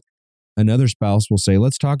that. Another spouse will say,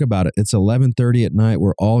 let's talk about it. It's 11:30 at night.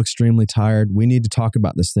 We're all extremely tired. We need to talk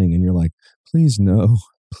about this thing. And you're like, please, no,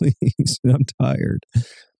 please, I'm tired.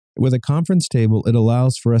 With a conference table, it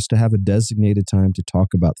allows for us to have a designated time to talk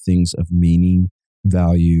about things of meaning,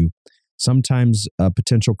 value, sometimes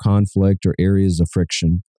potential conflict or areas of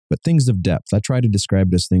friction, but things of depth. I try to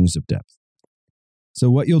describe it as things of depth.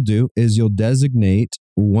 So what you'll do is you'll designate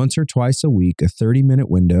once or twice a week a 30-minute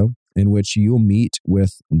window in which you'll meet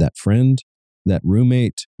with that friend, that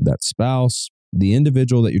roommate, that spouse, the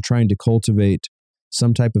individual that you're trying to cultivate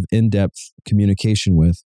some type of in-depth communication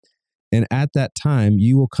with. And at that time,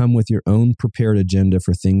 you will come with your own prepared agenda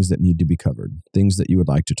for things that need to be covered, things that you would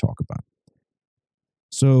like to talk about.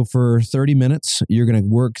 So for 30 minutes, you're going to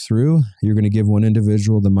work through, you're going to give one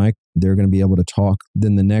individual the mic, they're going to be able to talk.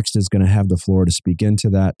 Then the next is going to have the floor to speak into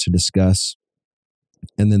that, to discuss.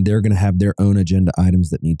 And then they're going to have their own agenda items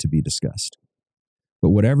that need to be discussed. But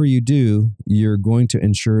whatever you do, you're going to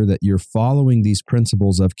ensure that you're following these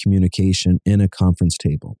principles of communication in a conference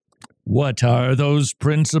table. What are those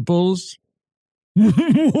principles?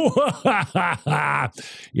 You'll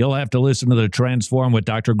have to listen to the Transform with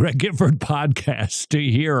Dr. Greg Gifford podcast to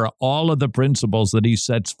hear all of the principles that he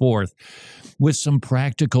sets forth with some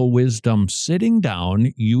practical wisdom, sitting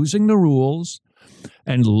down, using the rules,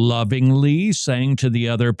 and lovingly saying to the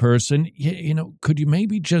other person, could you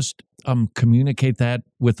maybe just communicate that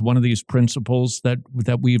with one of these principles that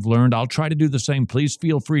we've learned? I'll try to do the same. Please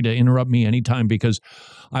feel free to interrupt me anytime, because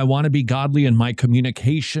I want to be godly in my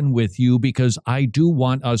communication with you, because I do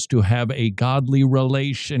want us to have a godly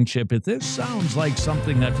relationship. If this sounds like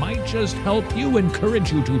something that might just help you,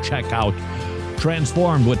 encourage you to check out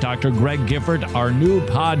Transformed with Dr. Greg Gifford, our new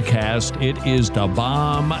podcast. It is the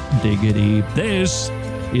bomb diggity. This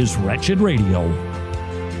is Wretched Radio.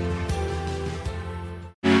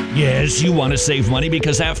 Yes, you want to save money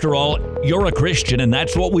because, after all, you're a Christian, and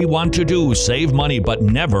that's what we want to do, save money, but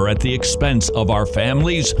never at the expense of our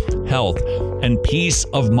family's health and peace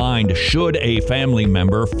of mind should a family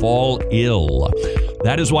member fall ill.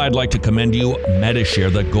 That is why I'd like to commend you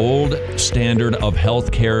Medishare, the gold standard of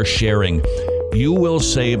healthcare sharing. You will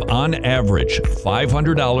save, on average,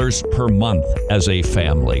 $500 per month as a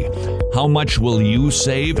family. How much will you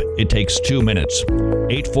save? It takes 2 minutes.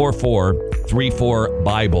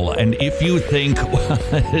 844-34-BIBLE. And if you think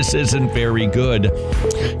this isn't very good,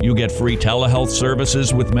 you get free telehealth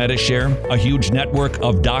services with Medishare, a huge network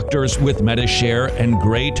of doctors with Medishare, and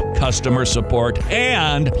great customer support.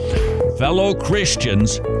 And fellow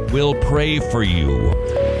Christians will pray for you.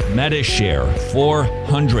 Medishare,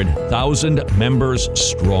 400,000 members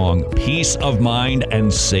strong. Peace of mind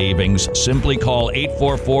and savings. Simply call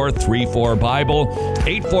 844-34-BIBLE,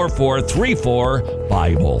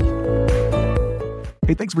 844-34-BIBLE.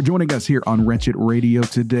 Hey, thanks for joining us here on Wretched Radio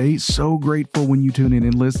today. So grateful when you tune in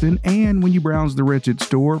and listen, and when you browse the Wretched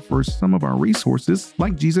store for some of our resources,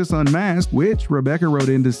 like Jesus Unmasked, which Rebecca wrote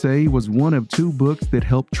in to say was one of 2 books that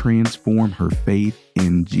helped transform her faith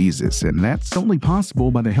in Jesus. And that's only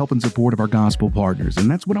possible by the help and support of our gospel partners. And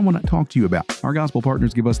that's what I want to talk to you about. Our gospel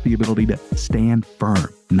partners give us the ability to stand firm,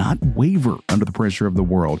 not waver under the pressure of the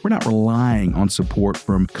world. We're not relying on support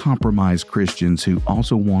from compromised Christians who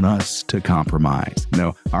also want us to compromise.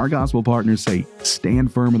 No, our gospel partners say,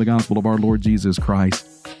 stand firm in the gospel of our Lord Jesus Christ.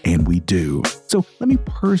 And we do. So let me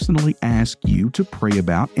personally ask you to pray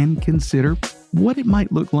about and consider what it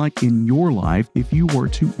might look like in your life if you were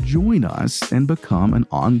to join us and become an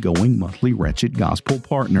ongoing monthly Wretched Gospel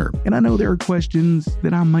partner. And I know there are questions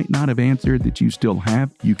that I might not have answered that you still have.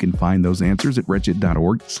 You can find those answers at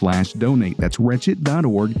wretched.org/donate. That's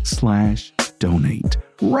wretched.org/donate.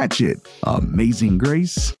 Wretched. Amazing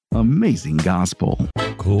grace. Amazing gospel.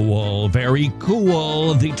 Cool. Very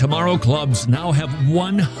cool. The Tomorrow Clubs now have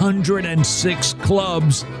 106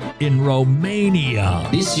 clubs in Romania.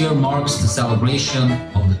 This year marks the celebration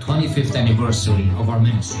of the 25th anniversary of our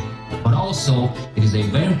ministry. But also, it is a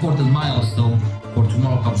very important milestone for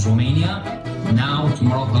Tomorrow Clubs Romania. Now,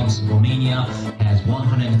 Tomorrow Clubs Romania has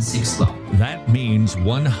 106 clubs. That means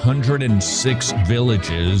 106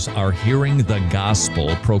 villages are hearing the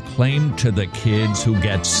gospel proclaimed to the kids who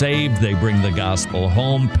get saved. They bring the gospel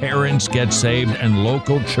home, parents get saved, and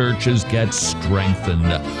local churches get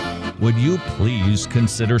strengthened. Would you please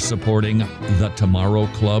consider supporting the Tomorrow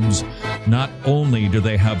Clubs? Not only do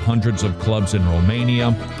they have hundreds of clubs in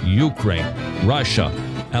Romania, Ukraine, Russia,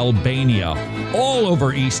 Albania, all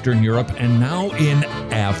over Eastern Europe, and now in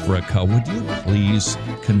Africa. Would you please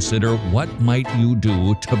consider what might you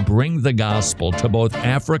do to bring the gospel to both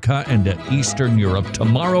Africa and to Eastern Europe?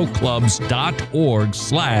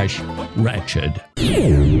 TomorrowClubs.org/wretched.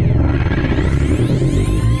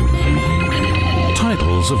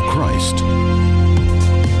 Titles of Christ.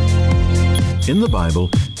 In the Bible,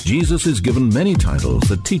 Jesus is given many titles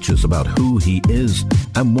that teach us about who he is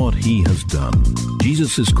and what he has done.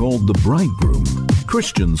 Jesus is called the bridegroom.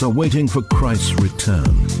 Christians are waiting for Christ's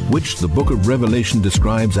return, which the book of Revelation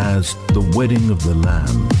describes as the wedding of the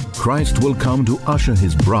Lamb. Christ will come to usher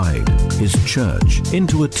his bride, his church,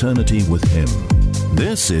 into eternity with him.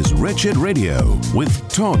 This is Wretched Radio with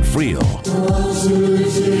Todd Friel.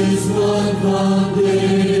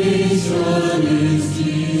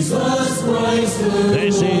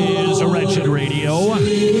 This is Wretched Radio.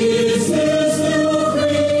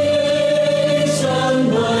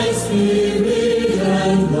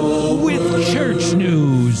 With church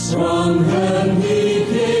news. From him he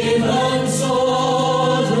came and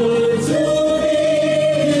sought her to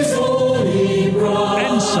be his holy bride.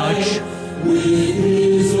 And such. With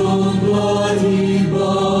his own blood he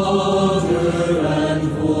bought her,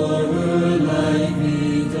 and for her life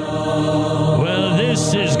he died. Well,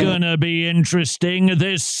 this is gonna be interesting. interesting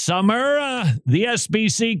this summer. The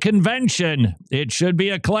SBC convention. It should be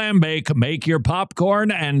a clam bake. Make your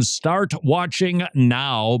popcorn and start watching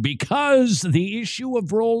now, because the issue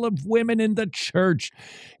of role of women in the church,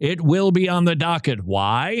 it will be on the docket.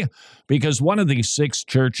 Why? Because one of the 6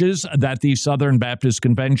 churches that the Southern Baptist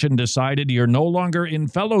Convention decided you're no longer in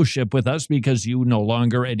fellowship with us because you no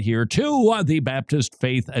longer adhere to the Baptist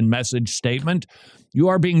faith and message statement. You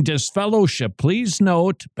are being disfellowshipped. Please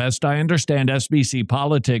note, best I understand SBC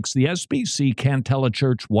politics, the SBC can't tell a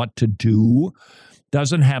church what to do,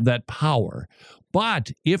 doesn't have that power.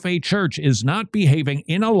 But if a church is not behaving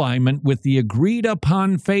in alignment with the agreed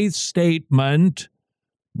upon faith statement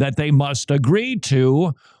that they must agree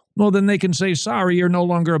to, well, then they can say, sorry, you're no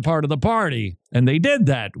longer a part of the party. And they did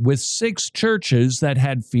that with 6 churches that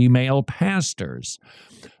had female pastors.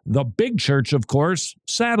 The big church, of course,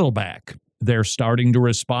 Saddleback. They're starting to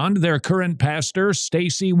respond. Their current pastor,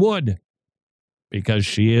 Stacy Wood, because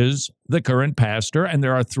she is the current pastor, and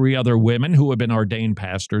there are 3 other women who have been ordained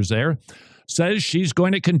pastors there, says she's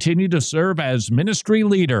going to continue to serve as ministry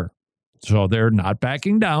leader. So they're not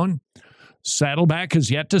backing down. Saddleback has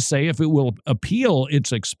yet to say if it will appeal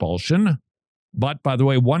its expulsion. But, by the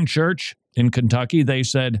way, one church in Kentucky, they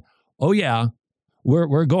said, oh, yeah,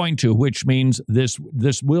 we're going to, which means this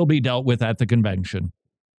will be dealt with at the convention,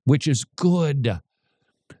 which is good.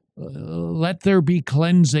 Let there be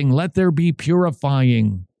cleansing. Let there be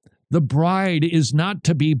purifying. The bride is not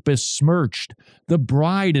to be besmirched. The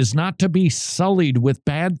bride is not to be sullied with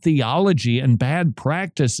bad theology and bad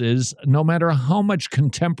practices, no matter how much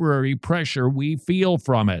contemporary pressure we feel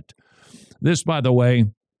from it. This, by the way,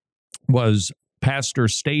 was Pastor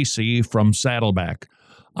Stacy from Saddleback.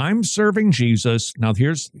 I'm serving Jesus. Now,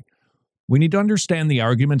 we need to understand the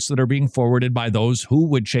arguments that are being forwarded by those who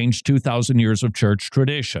would change 2,000 years of church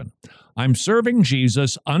tradition. I'm serving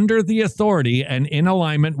Jesus under the authority and in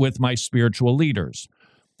alignment with my spiritual leaders.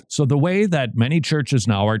 So the way that many churches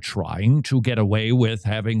now are trying to get away with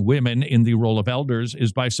having women in the role of elders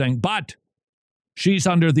is by saying, but she's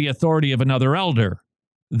under the authority of another elder.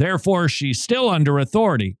 Therefore, she's still under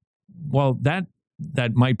authority. Well, that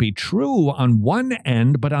might be true on one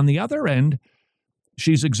end, but on the other end,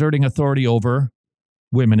 she's exerting authority over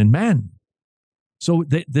women and men. So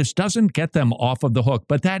this doesn't get them off of the hook,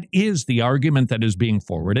 but that is the argument that is being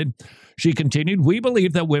forwarded. She continued, we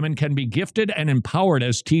believe that women can be gifted and empowered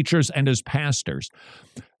as teachers and as pastors.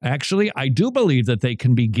 Actually, I do believe that they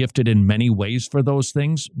can be gifted in many ways for those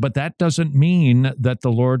things, but that doesn't mean that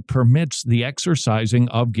the Lord permits the exercising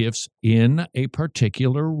of gifts in a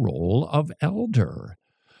particular role of elder.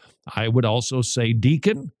 I would also say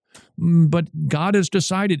deacon, but God has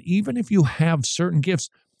decided even if you have certain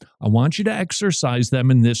gifts, I want you to exercise them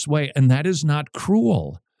in this way, and that is not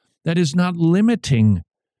cruel. That is not limiting.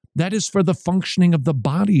 That is for the functioning of the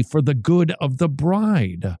body, for the good of the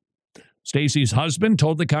bride. Stacy's husband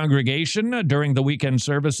told the congregation during the weekend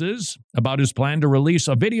services about his plan to release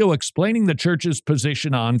a video explaining the church's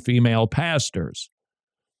position on female pastors.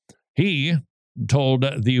 He told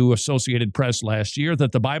the Associated Press last year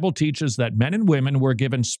that the Bible teaches that men and women were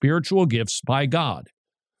given spiritual gifts by God.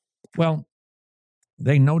 Well,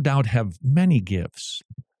 they no doubt have many gifts,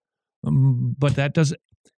 but that doesn't.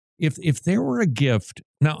 If there were a gift,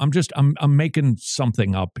 now I'm making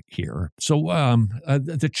something up here. So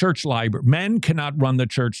the church library, men cannot run the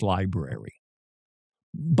church library,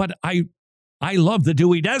 but I love the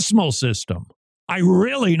Dewey Decimal System. I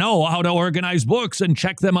really know how to organize books and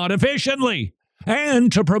check them out efficiently,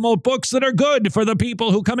 and to promote books that are good for the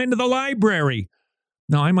people who come into the library.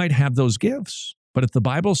 Now, I might have those gifts, but if the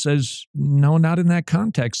Bible says, no, not in that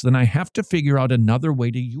context, then I have to figure out another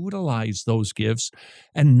way to utilize those gifts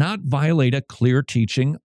and not violate a clear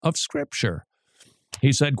teaching of Scripture.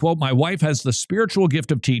 He said, quote, my wife has the spiritual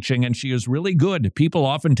gift of teaching, and she is really good. People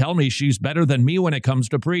often tell me she's better than me when it comes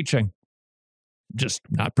to preaching. Just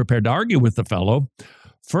not prepared to argue with the fellow.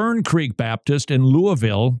 Fern Creek Baptist in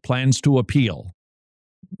Louisville plans to appeal.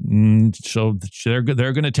 So they're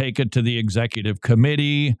going to take it to the executive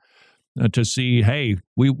committee to see, hey,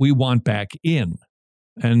 we want back in.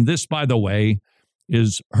 And this, by the way,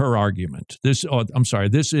 is her argument. This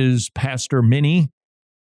is Pastor Minnie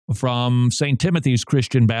from St. Timothy's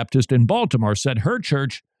Christian Baptist in Baltimore, said her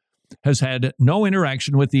church has had no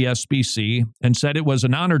interaction with the SBC and said it was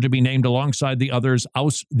an honor to be named alongside the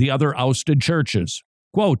other ousted churches.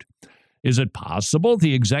 Quote, is it possible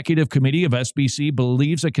the executive committee of SBC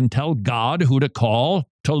believes it can tell God who to call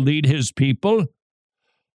to lead his people?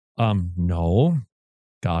 No.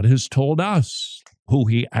 God has told us who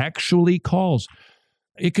he actually calls.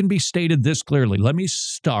 it can be stated this clearly. Let me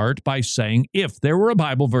start by saying, if there were a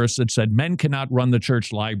Bible verse that said men cannot run the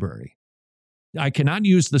church library, I cannot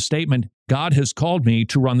use the statement, God has called me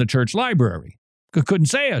to run the church library. Couldn't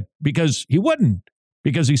say it because he wouldn't,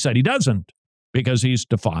 because he said he doesn't, because he's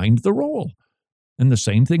defined the role. And the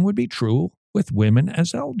same thing would be true with women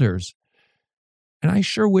as elders. And I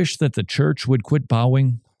sure wish that the church would quit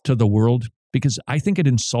bowing to the world, because I think it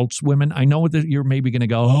insults women. I know that you're maybe going to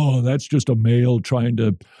go, oh, that's just a male trying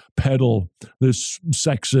to peddle this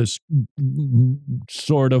sexist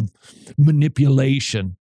sort of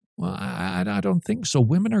manipulation. Well, I don't think so.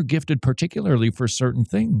 Women are gifted particularly for certain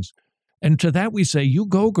things. And to that we say, you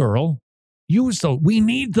go, girl. Use those. We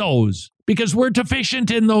need those because we're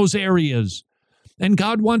deficient in those areas. And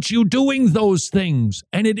God wants you doing those things.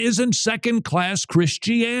 And it isn't second-class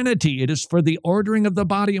Christianity. It is for the ordering of the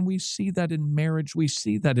body. And we see that in marriage. We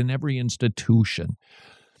see that in every institution.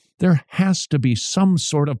 There has to be some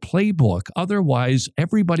sort of playbook. Otherwise,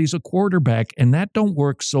 everybody's a quarterback, and that don't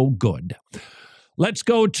work so good. Let's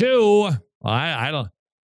go to, I don't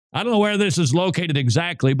know where this is located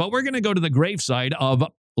exactly, but we're going to go to the graveside of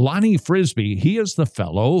Lonnie Frisbee. He is the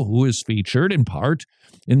fellow who is featured in part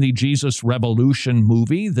in the Jesus Revolution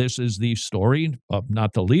movie. This is the story of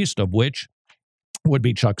not the least of which would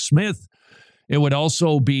be Chuck Smith. It would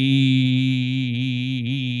also be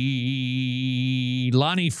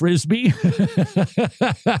Lonnie Frisbee.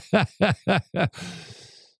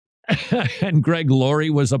 And Greg Laurie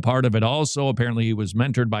was a part of it also. Apparently he was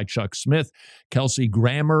mentored by Chuck Smith. Kelsey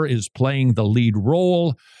Grammer is playing the lead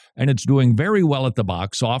role, and it's doing very well at the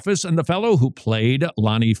box office. And the fellow who played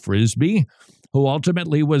Lonnie Frisbee, who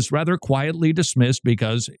ultimately was rather quietly dismissed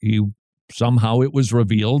because somehow it was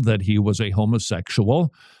revealed that he was a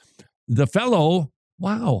homosexual. The fellow,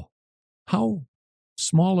 wow, how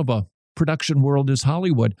small of a production world is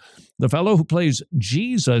Hollywood. The fellow who plays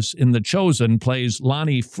Jesus in The Chosen plays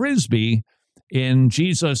Lonnie Frisbee in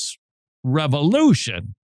Jesus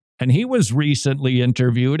Revolution. And he was recently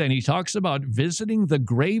interviewed, and he talks about visiting the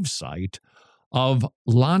gravesite of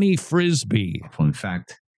Lonnie Frisbee. In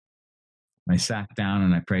fact, I sat down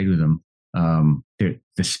and I prayed with him.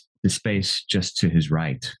 The space just to his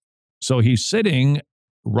right. So he's sitting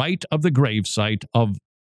right of the gravesite of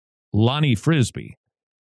Lonnie Frisbee.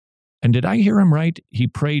 And did I hear him right? He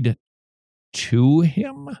prayed to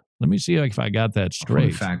him? Let me see if I got that straight.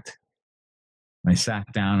 In fact, I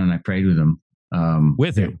sat down and I prayed with him.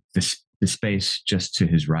 With him? The space just to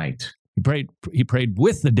his right. He prayed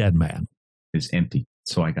with the dead man. It's empty.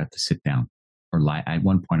 So I got to sit down or lie. At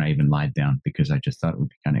one point, I even lied down because I just thought it would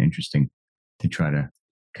be kind of interesting to try to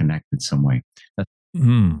connect in some way.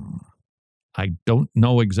 I don't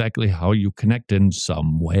know exactly how you connect in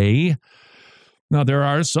some way. Now, there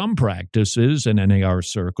are some practices in NAR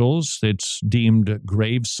circles. It's deemed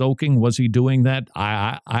grave soaking. Was he doing that?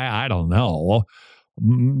 I don't know.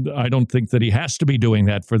 I don't think that he has to be doing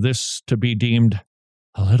that for this to be deemed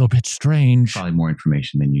a little bit strange. Probably more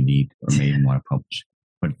information than you need or may even want to publish.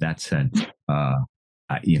 But that said,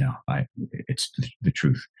 it's the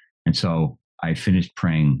truth. And so I finished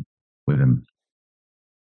praying with him.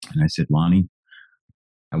 And I said, Lonnie,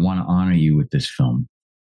 I want to honor you with this film.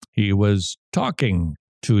 He was talking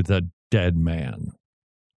to the dead man.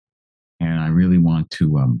 And I really want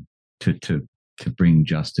to bring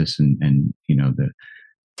justice and the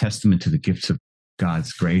testament to the gifts of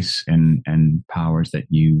God's grace and powers that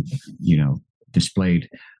you displayed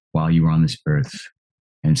while you were on this earth.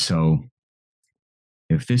 And so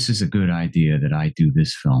if this is a good idea that I do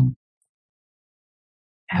this film,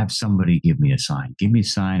 have somebody give me a sign. Give me a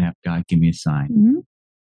sign. Have God give me a sign.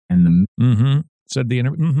 Mm-hmm. And said the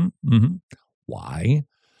interview. Why?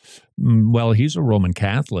 Well, he's a Roman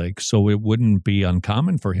Catholic, so it wouldn't be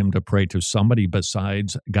uncommon for him to pray to somebody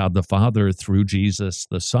besides God the Father through Jesus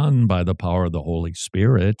the Son by the power of the Holy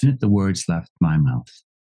Spirit. The words left my mouth.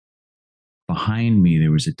 Behind me,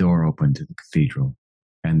 there was a door open to the cathedral,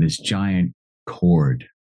 and this giant chord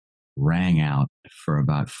rang out for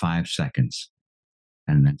about 5 seconds.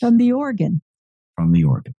 And then from the organ. From the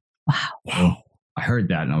organ. Wow. I heard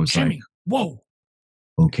that and I was Jimmy, like, whoa.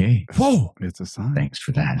 Okay. Whoa. It's a sign. Thanks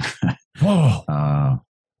for that. Whoa.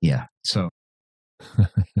 Yeah. So.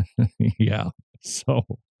 Yeah. So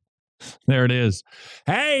there it is.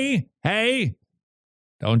 Hey,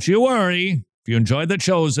 don't you worry. If you enjoy The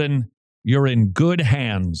Chosen, you're in good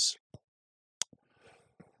hands.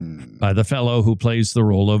 By the fellow who plays the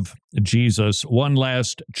role of Jesus. One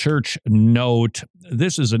last church note.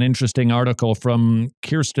 This is an interesting article from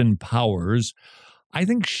Kirsten Powers. I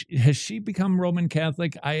think has she become Roman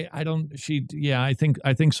Catholic? I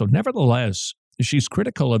think so. Nevertheless, she's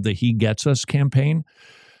critical of the He Gets Us campaign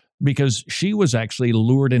because she was actually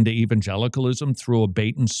lured into evangelicalism through a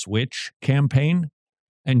bait and switch campaign.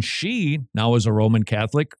 And she, now as a Roman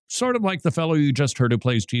Catholic, sort of like the fellow you just heard who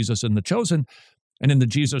plays Jesus in The Chosen and in the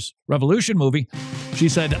Jesus Revolution movie, she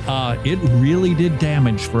said, it really did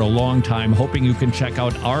damage for a long time, hoping you can check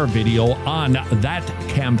out our video on that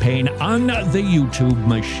campaign on the YouTube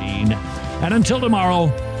machine. And until tomorrow,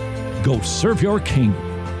 go serve your king.